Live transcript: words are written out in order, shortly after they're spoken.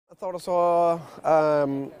thought I saw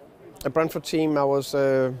a Brentford team I was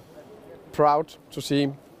proud to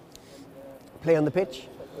see play on the pitch.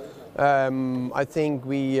 I think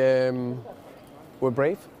we were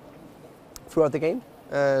brave throughout the game.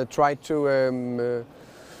 Tried to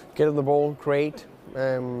get on the ball, create,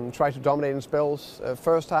 try to dominate in spells.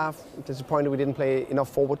 First half, disappointed we didn't play enough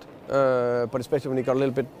forward, but especially when we got a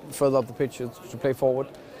little bit further up the pitch to play forward.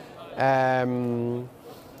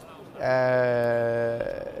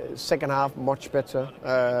 Second half, much better.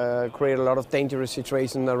 Created a lot of dangerous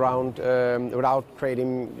situations around without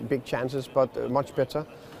creating big chances, but much better.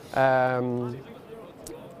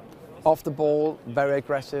 Off the ball, very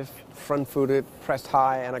aggressive, front-footed, pressed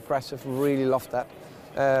high and aggressive. Really loved that.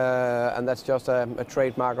 And that's just a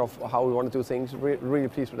trademark of how we want to do things. Really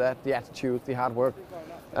pleased with that. The attitude, the hard work,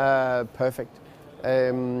 perfect.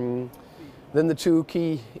 Then the two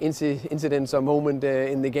key incidents or moment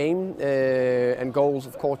in the game and goals,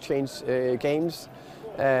 of course, change games.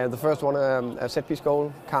 The first one, a set-piece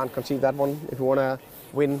goal, can't concede that one. If you want to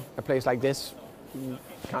win a place like this, you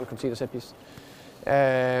can't concede a set-piece.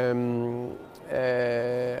 I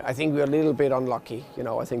think we're a little bit unlucky. You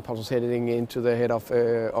know, I think Potters heading into the head of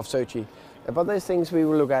Sochi. But there's things we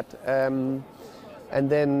will look at. And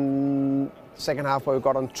then second half where we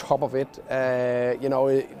got on top of it, you know,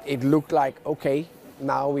 it looked like, okay,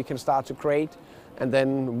 now we can start to create. And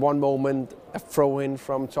then one moment, a throw-in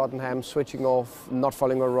from Tottenham, switching off, not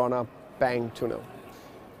following a runner, bang, 2-0.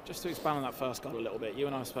 Just to expand on that first goal a little bit, you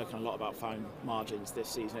and I have spoken a lot about fine margins this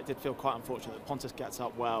season. It did feel quite unfortunate that Pontus gets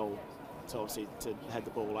up well to obviously to head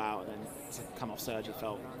the ball out, and then to come off Sergi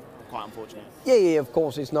felt quite unfortunate. Yeah, of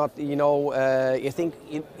course, it's not, you know, I think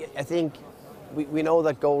we know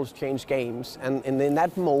that goals change games, and in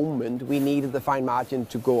that moment we needed the fine margin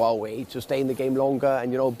to go our way, to stay in the game longer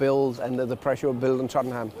and, you know, build, and the pressure will build on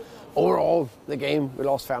Tottenham. Overall, the game, we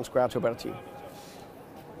lost fair and square to a better team.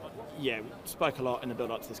 Yeah, we spoke a lot in the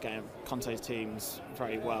build-up to this game. Conte's team's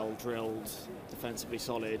very well drilled, defensively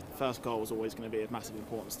solid. The first goal was always going to be of massive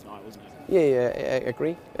importance tonight, wasn't it? Yeah, I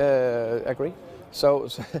agree. Agree. So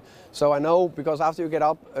I know, because after you get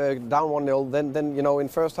up down 1-0, then you know, in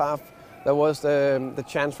first half there was the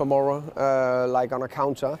chance for Mora, like on a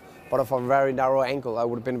counter, but of a very narrow angle. I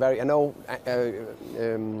would have been very. I know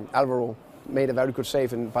Alvaro made a very good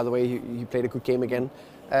save, and by the way, he played a good game again.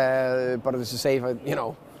 But it's a save, you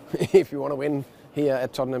know. If you want to win here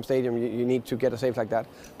at Tottenham Stadium, you need to get a save like that.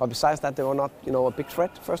 But besides that, they were not, you know, a big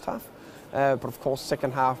threat first half. But of course,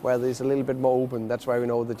 second half, where there's a little bit more open, that's why we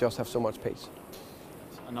know they just have so much pace.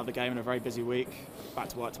 Another game in a very busy week. Back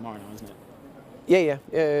to work tomorrow now, isn't it?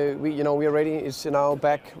 Yeah. We are ready. It's now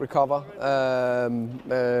back, recover,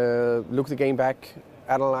 look the game back,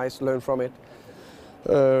 analyze, learn from it,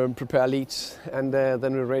 prepare leads, and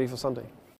then we're ready for Sunday.